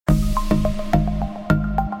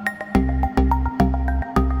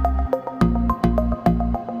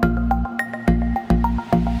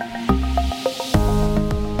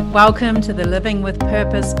Welcome to the Living with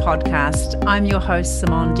Purpose podcast. I'm your host,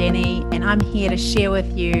 Simone Denny, and I'm here to share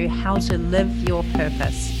with you how to live your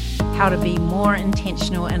purpose, how to be more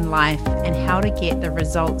intentional in life, and how to get the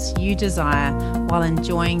results you desire while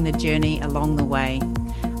enjoying the journey along the way.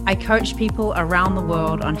 I coach people around the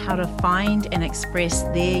world on how to find and express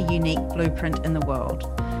their unique blueprint in the world.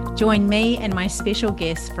 Join me and my special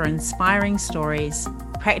guests for inspiring stories,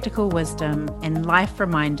 practical wisdom, and life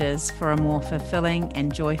reminders for a more fulfilling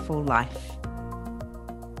and joyful life.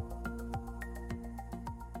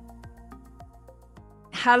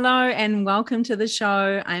 Hello and welcome to the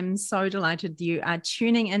show. I'm so delighted you are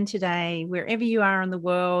tuning in today, wherever you are in the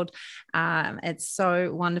world. It's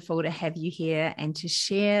so wonderful to have you here and to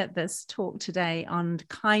share this talk today on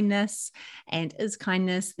kindness and is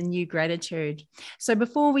kindness the new gratitude. So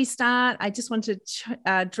before we start, I just want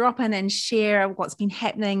to drop in and share what's been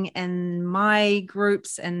happening in my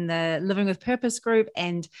groups, in the Living with Purpose group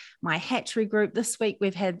and my Hatchery group. This week,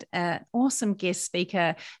 we've had an awesome guest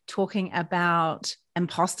speaker talking about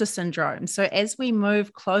imposter syndrome. So as we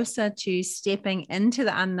move closer to stepping into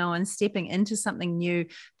the unknown, stepping into something new,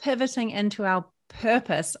 pivoting into our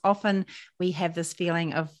purpose, often we have this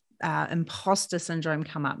feeling of imposter syndrome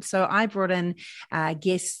come up. So I brought in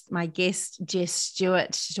my guest, Jess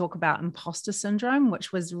Stewart, to talk about imposter syndrome,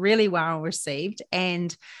 which was really well received,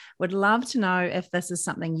 and would love to know if this is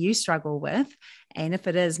something you struggle with. And if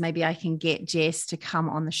it is, maybe I can get Jess to come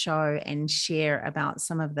on the show and share about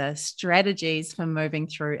some of the strategies for moving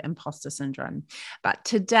through imposter syndrome. But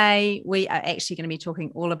today we are actually going to be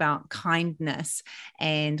talking all about kindness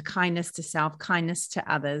and kindness to self, kindness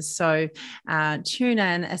to others. So tune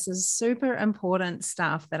in. This is super important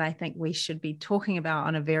stuff that I think we should be talking about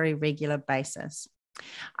on a very regular basis.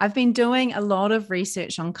 I've been doing a lot of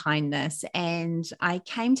research on kindness, and I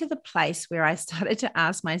came to the place where I started to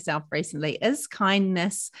ask myself recently, is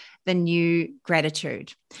kindness the new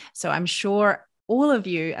gratitude? So I'm sure all of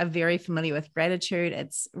you are very familiar with gratitude.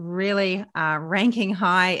 It's really ranking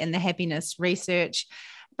high in the happiness research.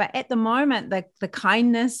 But at the moment, the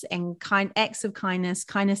kindness and acts of kindness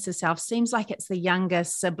to self seems like it's the younger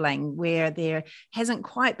sibling, where there hasn't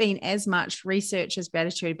quite been as much research as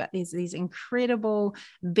gratitude, but there's these incredible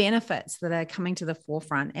benefits that are coming to the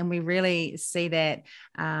forefront. And we really see that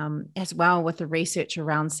as well with the research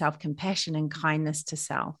around self-compassion and kindness to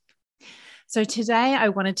self. So today I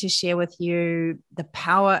wanted to share with you the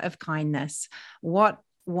power of kindness.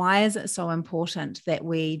 Why is it so important that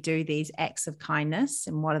we do these acts of kindness,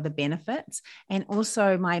 and what are the benefits? And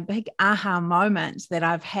also my big aha moment that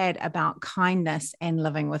I've had about kindness and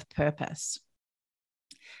living with purpose.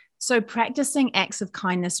 So practicing acts of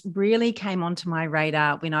kindness really came onto my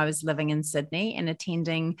radar when I was living in Sydney and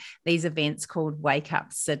attending these events called Wake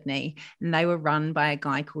Up Sydney. And they were run by a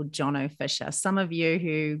guy called Jono Fisher. Some of you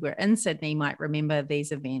who were in Sydney might remember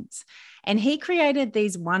these events. And he created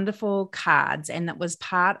these wonderful cards, and it was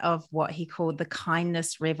part of what he called the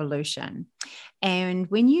kindness revolution. And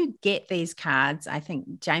when you get these cards, I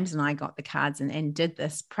think James and I got the cards and did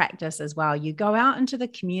this practice as well. You go out into the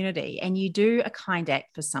community and you do a kind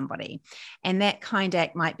act for somebody. And that kind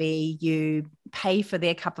act might be you pay for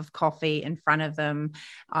their cup of coffee in front of them,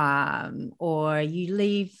 or you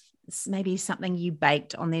leave maybe something you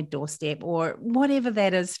baked on their doorstep, or whatever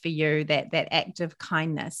that is for you, that act of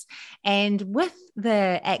kindness. And with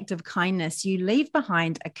the act of kindness, you leave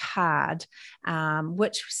behind a card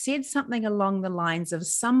which said something along the lines of,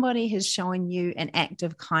 somebody has shown you an act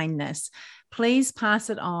of kindness. Please pass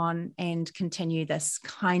it on and continue this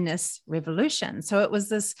kindness revolution. So it was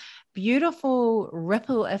this beautiful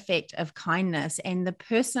ripple effect of kindness. And the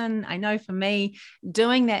person, I know for me,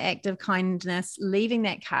 doing that act of kindness, leaving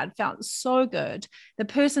that card felt so good. The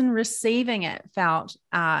person receiving it felt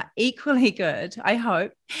equally good, I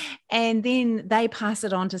hope. And then they pass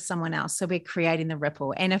it on to someone else. So we're creating the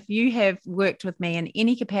ripple. And if you have worked with me in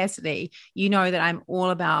any capacity, you know that I'm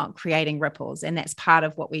all about creating ripples. And that's part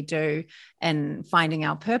of what we do in finding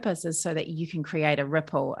our purpose, is so that you can create a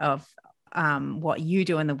ripple of what you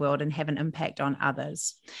do in the world and have an impact on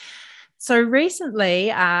others. So recently,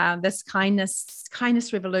 this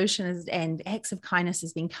kindness revolution and acts of kindness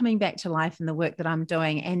has been coming back to life in the work that I'm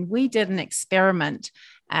doing. And we did an experiment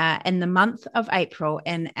in the month of April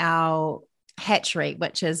in our Hatchery,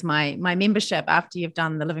 which is my membership after you've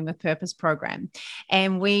done the Living with Purpose program.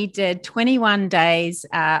 And we did 21 days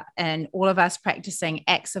and all of us practicing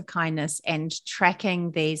acts of kindness and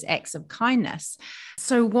tracking these acts of kindness.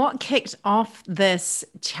 So what kicked off this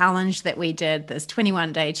challenge that we did, this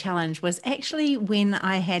 21-day challenge, was actually when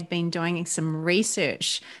I had been doing some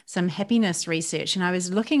research, some happiness research, and I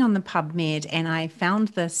was looking on the PubMed and I found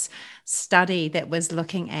this study that was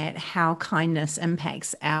looking at how kindness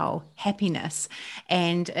impacts our happiness.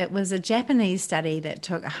 And it was a Japanese study that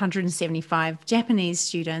took 175 Japanese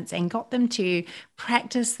students and got them to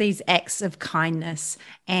practice these acts of kindness.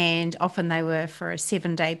 And often they were for a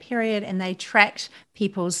 7-day period, and they tracked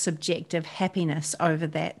people's subjective happiness over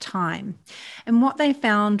that time. And what they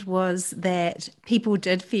found was that people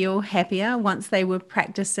did feel happier once they were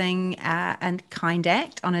practicing a kind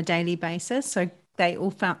act on a daily basis. So they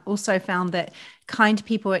also found that kind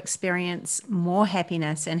people experience more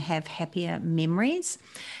happiness and have happier memories.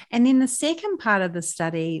 And then the second part of the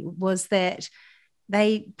study was that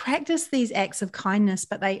they practiced these acts of kindness,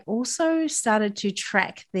 but they also started to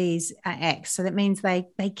track these acts. So that means they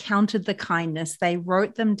counted the kindness, they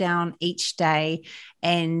wrote them down each day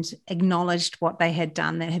and acknowledged what they had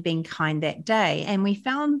done that had been kind that day. And we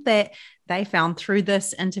found that they found through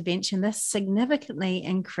this intervention, this significantly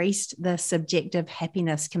increased the subjective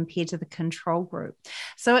happiness compared to the control group.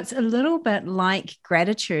 So it's a little bit like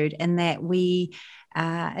gratitude in that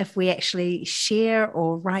if we actually share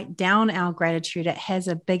or write down our gratitude, it has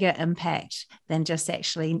a bigger impact than just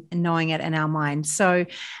actually knowing it in our mind. So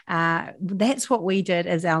that's what we did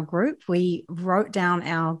as our group. We wrote down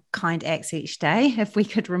our kind acts each day, if we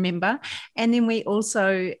could remember. And then we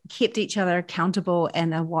also kept each other accountable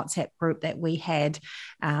in a WhatsApp group that we had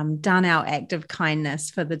done our act of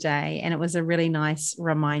kindness for the day. And it was a really nice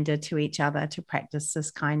reminder to each other to practice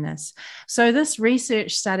this kindness. So this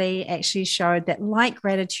research study actually showed that, like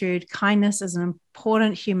gratitude, kindness is an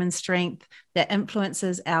important human strength that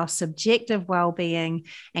influences our subjective well-being,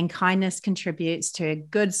 and kindness contributes to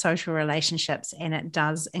good social relationships, and it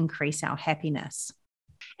does increase our happiness.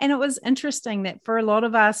 And it was interesting that for a lot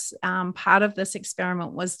of us, part of this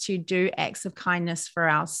experiment was to do acts of kindness for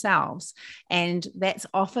ourselves. And that's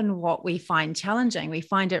often what we find challenging. We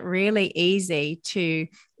find it really easy to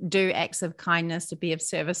do acts of kindness to be of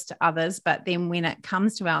service to others. But then when it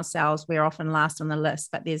comes to ourselves, we're often last on the list.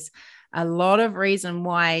 But there's a lot of reason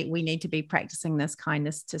why we need to be practicing this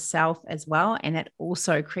kindness to self as well. And it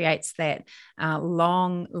also creates that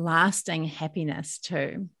long-lasting happiness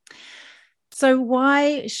too. So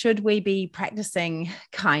why should we be practicing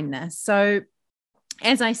kindness? So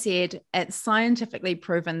as I said, it's scientifically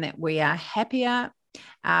proven that we are happier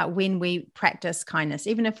when we practice kindness.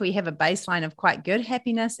 Even if we have a baseline of quite good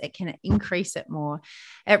happiness, it can increase it more.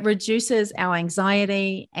 It reduces our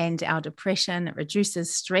anxiety and our depression. It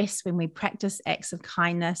reduces stress when we practice acts of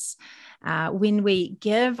kindness. When we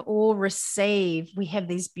give or receive, we have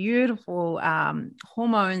these beautiful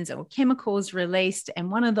hormones or chemicals released.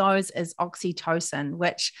 And one of those is oxytocin,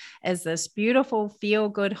 which is this beautiful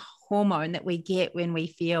feel-good hormone that we get when we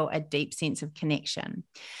feel a deep sense of connection.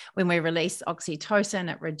 When we release oxytocin,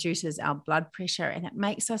 it reduces our blood pressure and it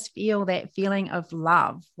makes us feel that feeling of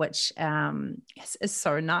love, which is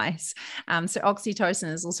so nice. So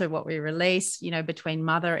oxytocin is also what we release, between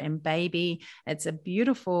mother and baby. It's a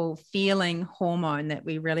beautiful feeling hormone that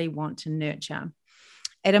we really want to nurture.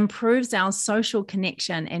 It improves our social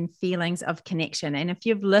connection and feelings of connection. And if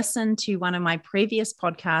you've listened to one of my previous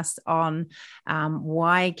podcasts on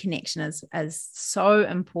why connection is so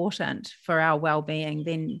important for our well-being,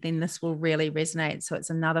 then this will really resonate. So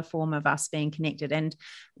it's another form of us being connected. And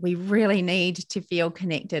we really need to feel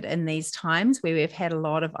connected in these times where we've had a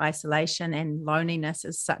lot of isolation and loneliness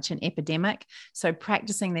is such an epidemic. So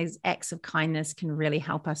practicing these acts of kindness can really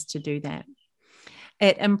help us to do that.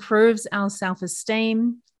 It improves our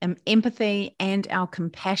self-esteem, empathy, and our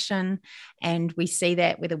compassion. And we see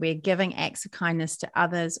that whether we're giving acts of kindness to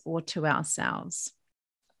others or to ourselves.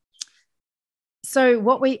 So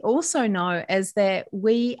what we also know is that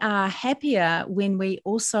we are happier when we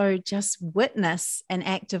also just witness an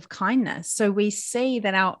act of kindness. So we see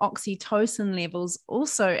that our oxytocin levels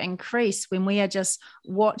also increase when we are just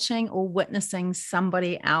watching or witnessing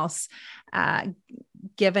somebody else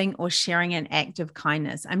giving or sharing an act of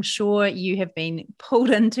kindness. I'm sure you have been pulled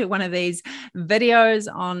into one of these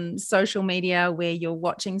videos on social media where you're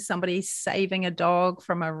watching somebody saving a dog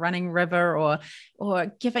from a running river or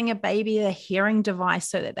giving a baby a hearing device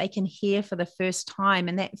so that they can hear for the first time.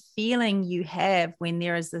 And that feeling you have when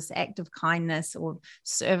there is this act of kindness or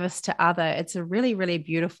service to other, it's a really, really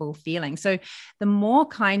beautiful feeling. So the more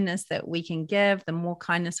kindness that we can give, the more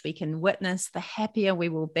kindness we can witness, the happier we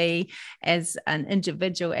will be as an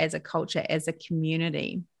individual, as a culture, as a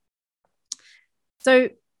community. So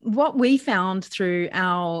what we found through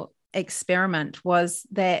our experiment was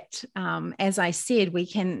that, as I said, we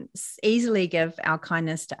can easily give our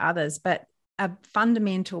kindness to others, but a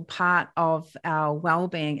fundamental part of our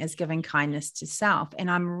well-being is giving kindness to self.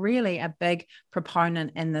 And I'm really a big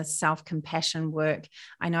proponent in the self-compassion work.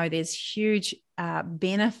 I know there's huge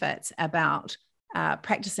benefits about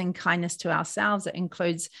practicing kindness to ourselves. It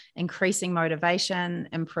includes increasing motivation,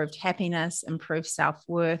 improved happiness, improved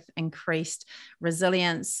self-worth, increased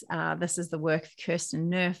resilience. This is the work of Kirsten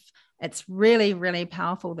Neff. It's really, really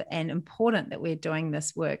powerful and important that we're doing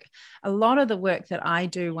this work. A lot of the work that I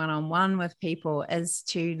do one-on-one with people is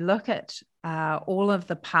to look at all of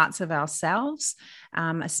the parts of ourselves,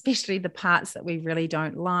 especially the parts that we really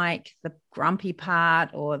don't like, the grumpy part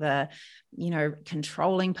or the,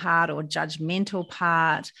 controlling part or judgmental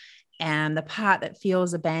part, and the part that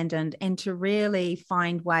feels abandoned, and to really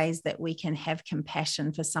find ways that we can have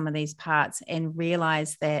compassion for some of these parts and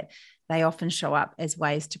realize that they often show up as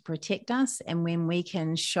ways to protect us. And when we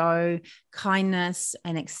can show kindness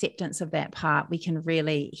and acceptance of that part, we can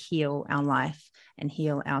really heal our life and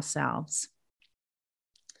heal ourselves.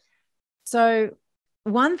 So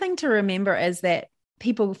one thing to remember is that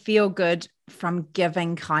people feel good from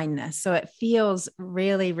giving kindness. So it feels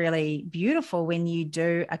really, really beautiful when you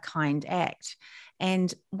do a kind act.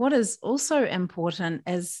 And what is also important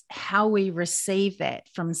is how we receive that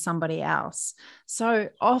from somebody else. So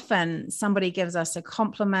often somebody gives us a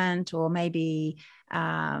compliment or maybe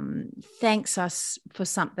thanks us for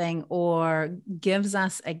something or gives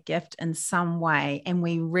us a gift in some way, and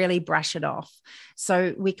we really brush it off.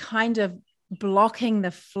 So we kind of blocking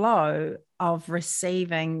the flow of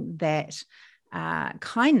receiving that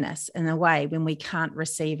kindness in a way when we can't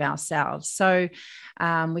receive ourselves. So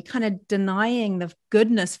we're kind of denying the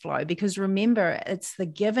goodness flow, because remember, it's the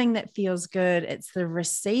giving that feels good. It's the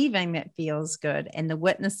receiving that feels good and the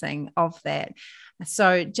witnessing of that.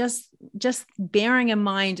 So just bearing in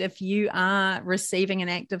mind, if you are receiving an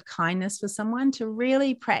act of kindness for someone, to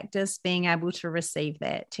really practice being able to receive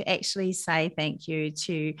that, to actually say thank you,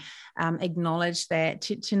 to acknowledge that,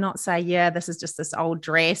 to not say, yeah, this is just this old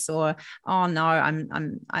dress, or oh no,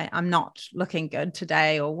 I'm not looking good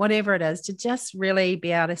today, or whatever it is, to just really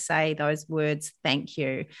be able to say those words, thank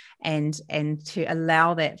you, and to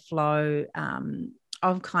allow that flow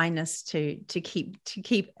of kindness to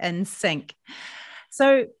keep in sync.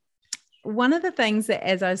 So one of the things that,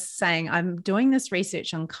 as I was saying, I'm doing this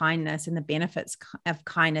research on kindness and the benefits of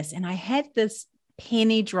kindness, and I had this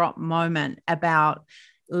penny drop moment about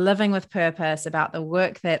living with purpose, about the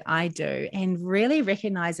work that I do, and really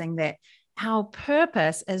recognizing that our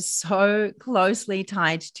purpose is so closely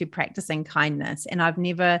tied to practicing kindness. And I've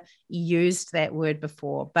never used that word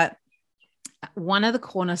before, but one of the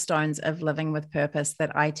cornerstones of living with purpose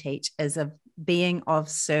that I teach is of being of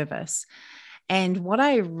service. And what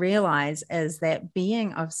I realize is that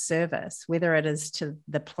being of service, whether it is to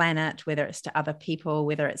the planet, whether it's to other people,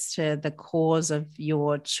 whether it's to the cause of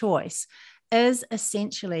your choice, is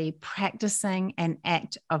essentially practicing an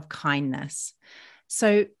act of kindness.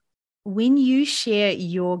 So when you share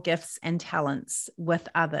your gifts and talents with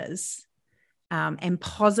others, and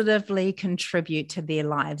positively contribute to their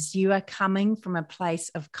lives, you are coming from a place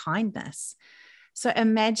of kindness. So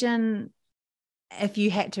imagine if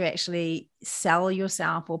you had to actually sell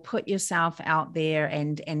yourself or put yourself out there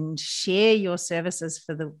and share your services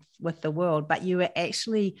with the world, but you are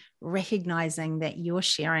actually recognizing that you're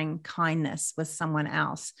sharing kindness with someone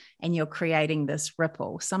else and you're creating this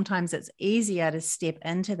ripple. Sometimes it's easier to step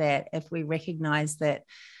into that if we recognize that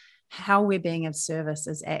how we're being of service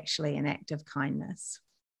is actually an act of kindness.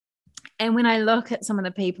 And when I look at some of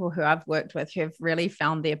the people who I've worked with who have really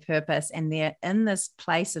found their purpose and they're in this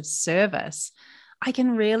place of service, I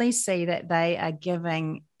can really see that they are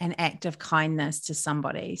giving an act of kindness to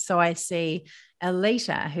somebody. So I see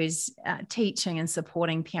Alita, who's teaching and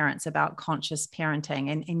supporting parents about conscious parenting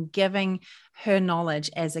and giving her knowledge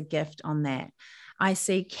as a gift on that. I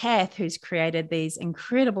see Kath, who's created these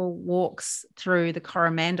incredible walks through the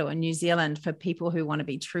Coromandel in New Zealand for people who want to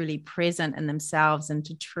be truly present in themselves and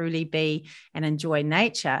to truly be and enjoy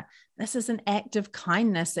nature. This is an act of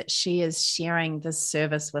kindness that she is sharing this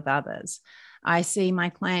service with others. I see my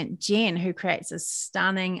client Jen, who creates a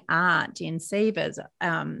stunning art, Jen Sievers,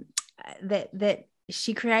 that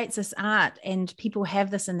she creates this art and people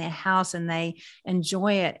have this in their house and they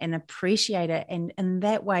enjoy it and appreciate it. And in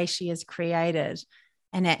that way, she has created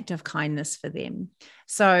an act of kindness for them.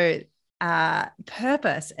 So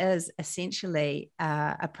purpose is essentially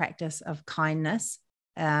a practice of kindness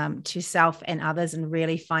to self and others, and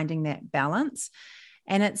really finding that balance.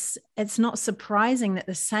 And it's not surprising that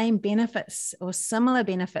the same benefits or similar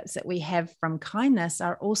benefits that we have from kindness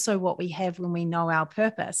are also what we have when we know our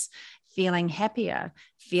purpose, feeling happier,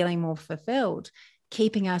 feeling more fulfilled.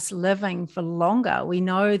 keeping us living for longer. We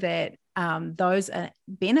know that those are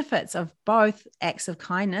benefits of both acts of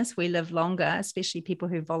kindness. We live longer, especially people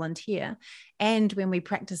who volunteer. And when we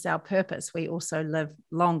practice our purpose, we also live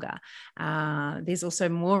longer. There's also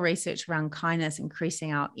more research around kindness,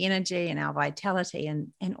 increasing our energy and our vitality,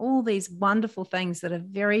 and all these wonderful things that are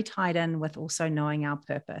very tied in with also knowing our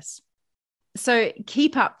purpose. So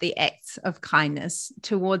keep up the acts of kindness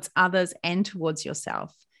towards others and towards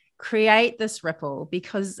yourself. Create this ripple,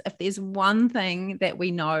 because if there's one thing that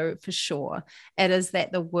we know for sure, it is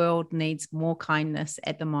that the world needs more kindness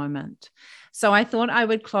at the moment. So I thought I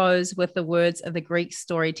would close with the words of the Greek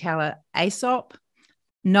storyteller Aesop: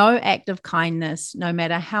 "No act of kindness, no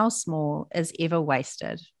matter how small, is ever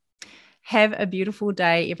wasted." Have a beautiful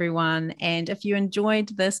day, everyone. And if you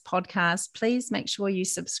enjoyed this podcast, please make sure you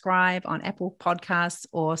subscribe on Apple Podcasts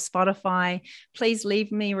or Spotify. Please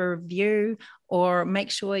leave me a review, or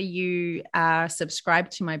make sure you are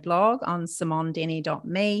subscribed to my blog on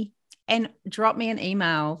simondenny.me, and drop me an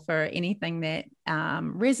email for anything that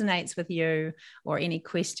resonates with you or any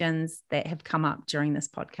questions that have come up during this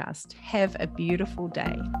podcast. Have a beautiful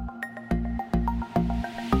day.